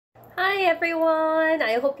Hi everyone!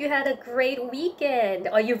 I hope you had a great weekend.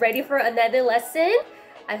 Are you ready for another lesson?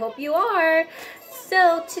 I hope you are.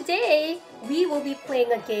 So today we will be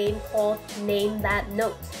playing a game called Name That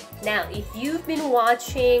Note. Now, if you've been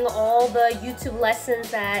watching all the YouTube lessons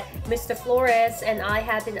that Mr. Flores and I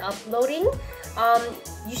have been uploading,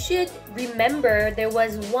 you should remember there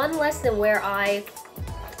was one lesson where I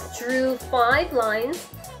drew 5 lines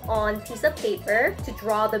on a piece of paper to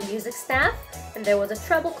draw the music staff, and there was a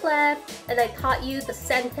treble clef, and I taught you the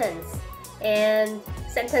sentence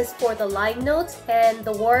for the line notes and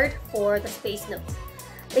the word for the space notes.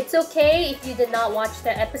 It's okay if you did not watch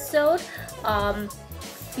the episode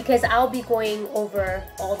because I'll be going over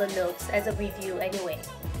all the notes as a review anyway.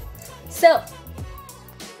 So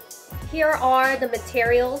here are the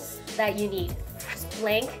materials that you need. Just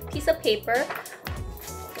blank piece of paper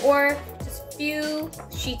or just few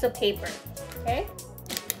sheets of paper, okay?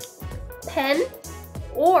 Pen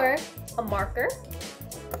or a marker,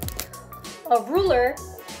 a ruler,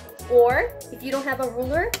 or if you don't have a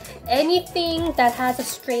ruler, anything that has a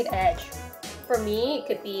straight edge. For me, it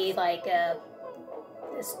could be like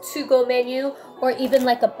this to-go menu, or even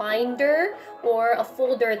like a binder or a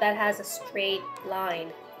folder that has a straight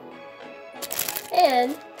line.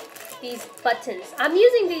 And these buttons. I'm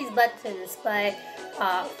using these buttons, but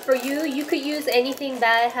for you, you could use anything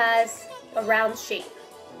that has a round shape.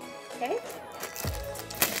 Okay?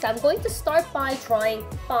 So I'm going to start by drawing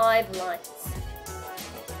 5 lines.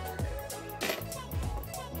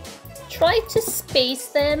 Try to space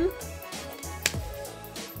them.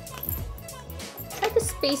 Try to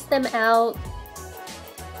space them out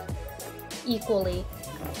equally.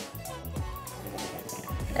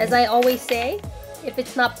 As I always say, if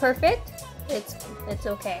it's not perfect, it's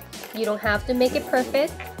okay. You don't have to make it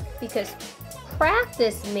perfect because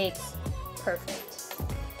practice makes perfect.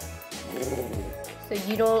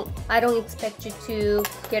 So I don't expect you to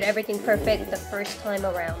get everything perfect the first time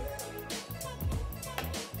around.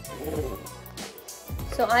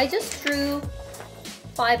 So I just drew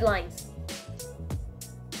 5 lines.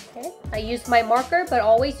 Okay, I used my marker, but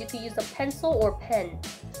always you could use a pencil or pen.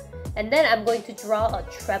 And then I'm going to draw a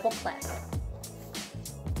treble clef.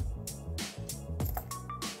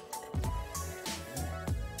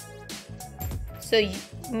 So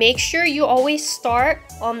make sure you always start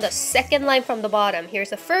on the second line from the bottom. Here's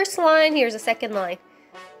the first line, here's the second line.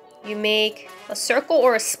 You make a circle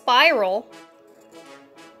or a spiral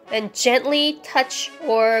and gently touch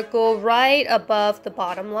or go right above the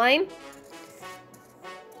bottom line.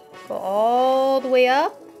 Go all the way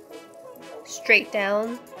up, straight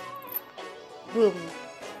down, boom.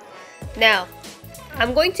 Now,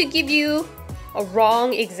 I'm going to give you a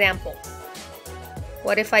wrong example.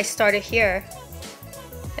 What if I started here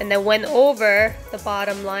and then went over the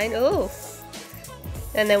bottom line,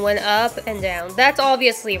 and then went up and down? That's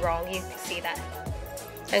obviously wrong, you can see that.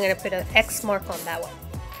 I'm gonna put an X mark on that one.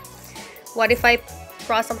 What if I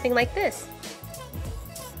draw something like this?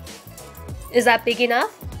 Is that big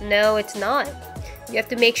enough? No, it's not. You have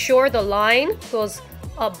to make sure the line goes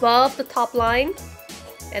above the top line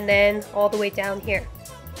and then all the way down here.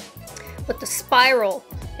 But the spiral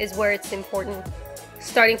is where it's important.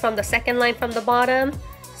 Starting from the second line from the bottom,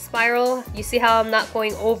 spiral, you see how I'm not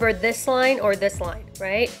going over this line or this line,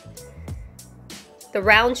 right? The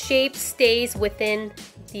round shape stays within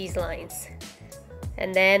these lines.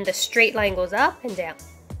 And then the straight line goes up and down.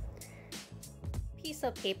 Piece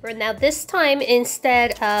of paper. Now this time,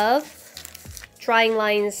 instead of drawing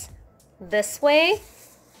lines this way,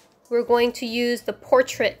 we're going to use the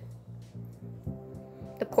portrait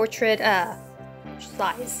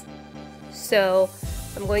size. So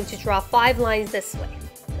I'm going to draw 5 lines this way.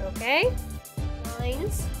 Okay?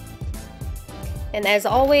 Lines. And as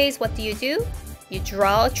always, what do? You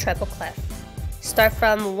draw a treble clef. Start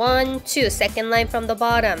from 1, 2, second line from the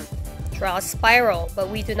bottom. Draw a spiral, but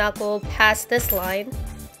we do not go past this line.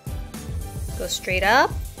 Go straight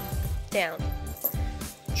up, down.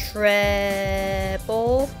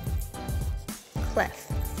 Treble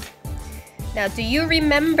clef. Now, do you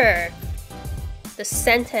remember the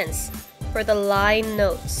sentence for the line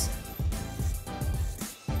notes?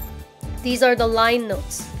 These are the line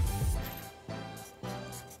notes.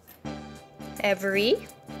 Every.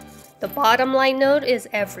 The bottom line note is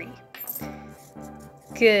every.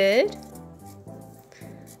 Good.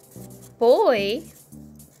 Boy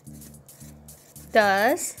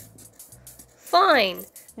does fine.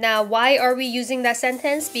 Now, why are we using that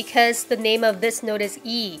sentence? Because the name of this note is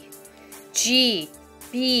E. G,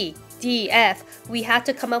 B, D, F. We had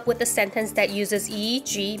to come up with a sentence that uses E,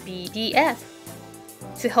 G, B, D, F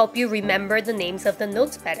to help you remember the names of the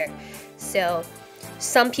notes better. So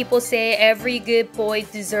Some people say every good boy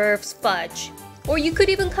deserves fudge. Or you could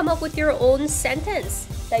even come up with your own sentence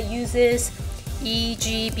that uses E,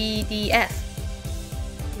 G, B, D, F.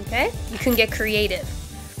 Okay? You can get creative.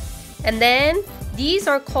 And then these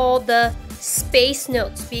are called the space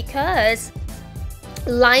notes because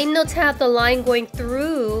line notes have the line going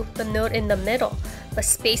through the note in the middle. But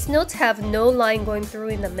space notes have no line going through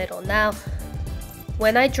in the middle. Now,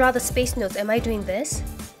 when I draw the space notes, am I doing this?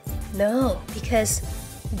 No, because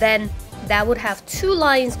then that would have two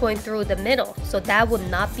lines going through the middle. So that would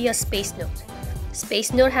not be a space note.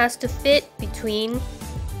 Space note has to fit between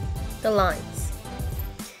the lines.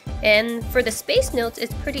 And for the space notes,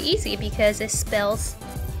 it's pretty easy because it spells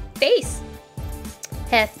face.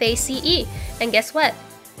 F-A-C-E. And guess what?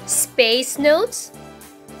 Space notes,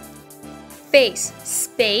 face,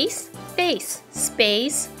 space, face,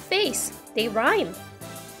 space, face. They rhyme.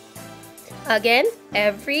 Again,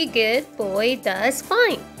 every good boy does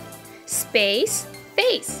fine. Space,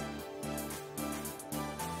 face.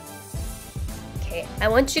 Okay, I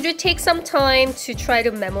want you to take some time to try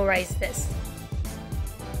to memorize this.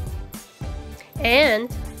 And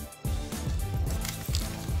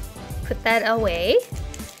put that away.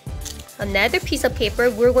 Another piece of paper,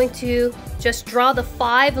 we're going to just draw the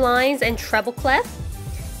 5 lines and treble clef.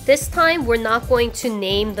 This time, we're not going to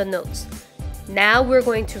name the notes. Now we're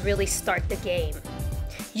going to really start the game.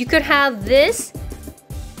 You could have this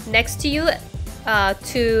next to you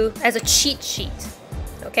as a cheat sheet.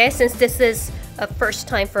 Okay, since this is a first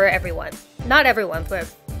time for everyone. Not everyone, but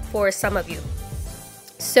for some of you.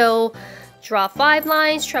 So draw 5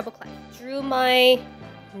 lines, treble clef. Drew my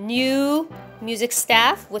new music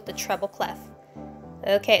staff with the treble clef.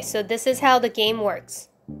 Okay, so this is how the game works.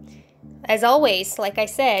 As always, like I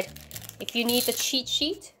said, if you need the cheat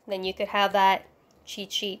sheet, then you could have that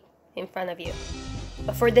cheat sheet in front of you.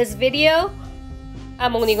 But for this video,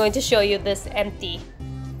 I'm only going to show you this empty.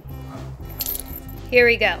 Here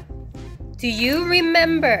we go. Do you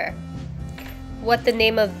remember what the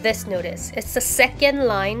name of this note is? It's the second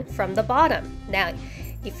line from the bottom. Now,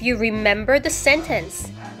 if you remember the sentence,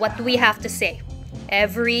 what do we have to say?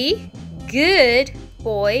 Every good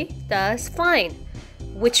boy does fine.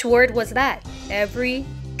 Which word was that? Every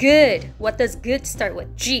good. What does good start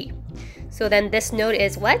with? G. So then this note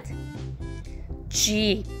is what?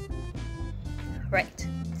 G. Right.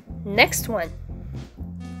 Next one.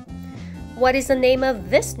 What is the name of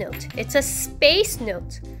this note? It's a space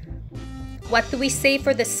note. What do we say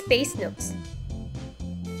for the space notes?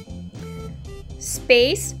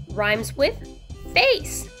 Space rhymes with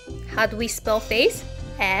face. How do we spell face?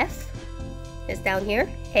 F is down here.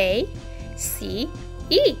 A, C,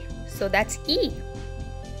 E. So that's E.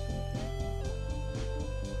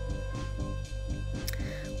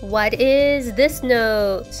 What is this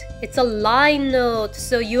note? It's a line note,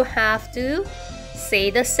 so you have to say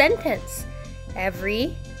the sentence.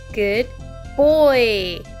 Every good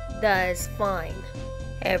boy does fine.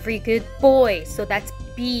 Every good boy, so that's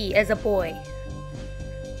B as a boy.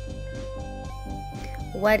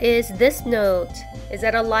 What is this note? Is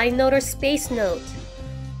that a line note or space note?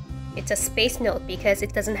 It's a space note because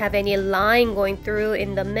it doesn't have any line going through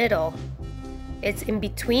in the middle. It's in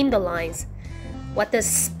between the lines. What does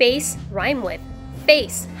space rhyme with?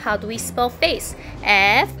 Face. How do we spell face?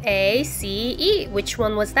 F-A-C-E. Which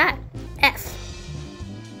one was that? F.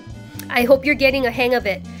 I hope you're getting a hang of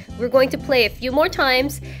it. We're going to play a few more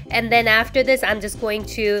times, and then after this, I'm just going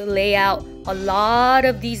to lay out a lot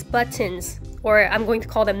of these buttons, or I'm going to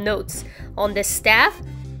call them notes, on this staff,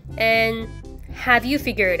 and have you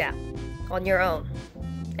figure it out on your own.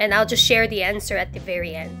 And I'll just share the answer at the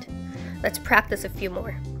very end. Let's practice a few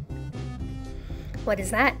more. What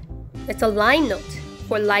is that? It's a line note.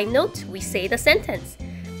 For line note, we say the sentence.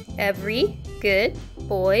 Every good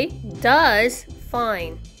boy does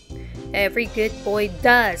fine. Every good boy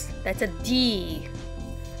does. That's a D.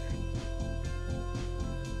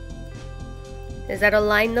 Is that a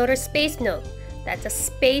line note or space note? That's a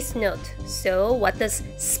space note. So what does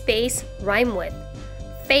space rhyme with?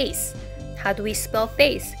 Face. How do we spell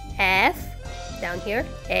face? F, down here,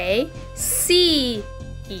 A, C,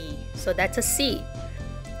 E. So that's a C.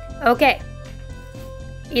 Okay,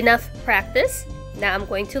 enough practice. Now I'm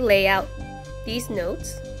going to lay out these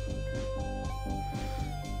notes.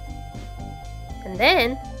 And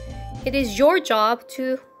then it is your job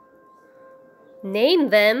to name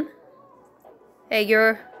them at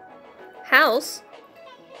your house.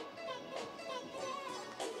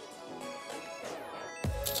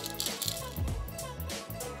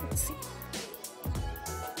 Let's see.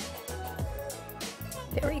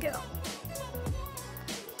 There we go.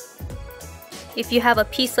 If you have a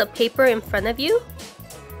piece of paper in front of you,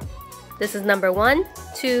 This is number 1,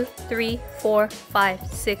 2, 3, 4,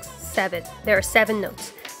 5, 6, 7. There are 7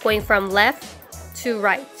 notes going from left to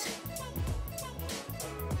right.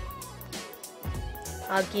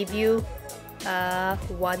 I'll give you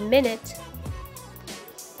 1 minute.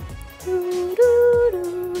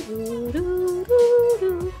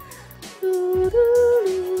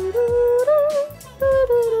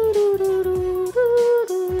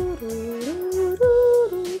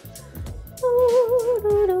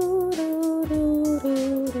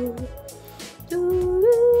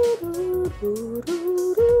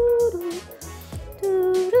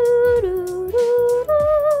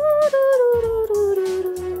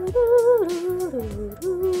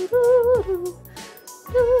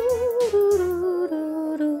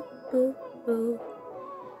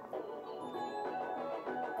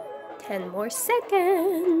 Ten more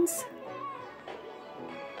seconds.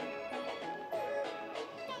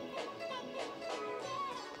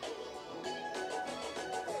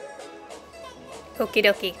 Okie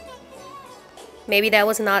dokie. Maybe that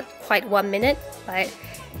was not quite 1 minute, but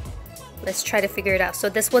let's try to figure it out. So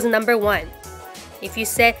this was number 1. If you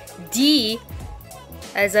said D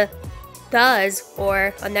as a does,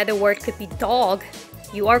 or another word could be dog,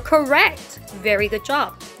 you are correct. Very good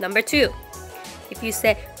job. Number 2. If you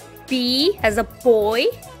said B as a boy,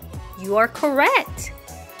 you are correct.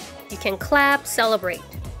 You can clap, celebrate.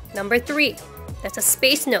 Number 3. That's a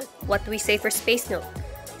space note. What do we say for space note?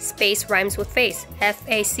 Space rhymes with face.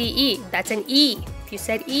 F-A-C-E. That's an E. If you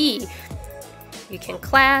said E, you can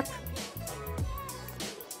clap.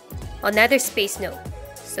 Another space note.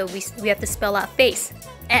 So we have to spell out face.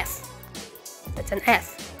 F. That's an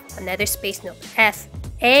F. Another space note.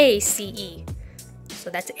 F-A-C-E. So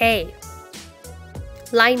that's A.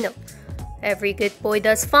 Line note. Every good boy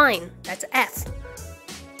does fine. That's F.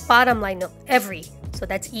 Bottom line note. Every. So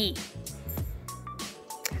that's E.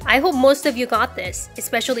 I hope most of you got this,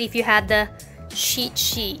 especially if you had the cheat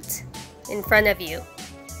sheet in front of you.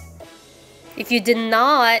 If you did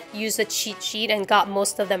not use a cheat sheet and got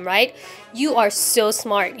most of them right, you are so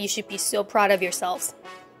smart. You should be so proud of yourselves.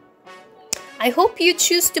 I hope you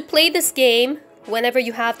choose to play this game whenever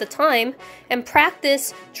you have the time and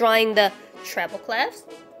practice drawing the treble clefs.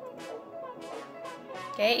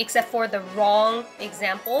 Okay, except for the wrong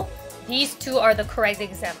example. These two are the correct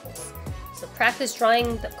examples. So practice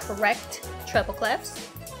drawing the correct treble clefs,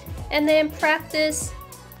 and then practice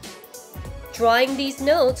drawing these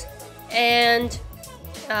notes and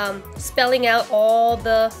spelling out all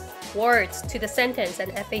the words to the sentence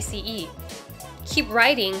and FACE. Keep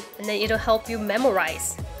writing, and then it'll help you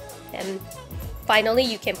memorize. And finally,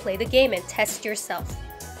 you can play the game and test yourself.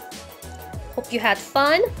 Hope you had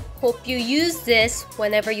fun. Hope you use this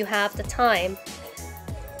whenever you have the time.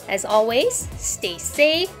 As always, stay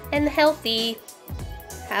safe and healthy.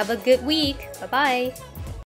 Have a good week. Bye-bye.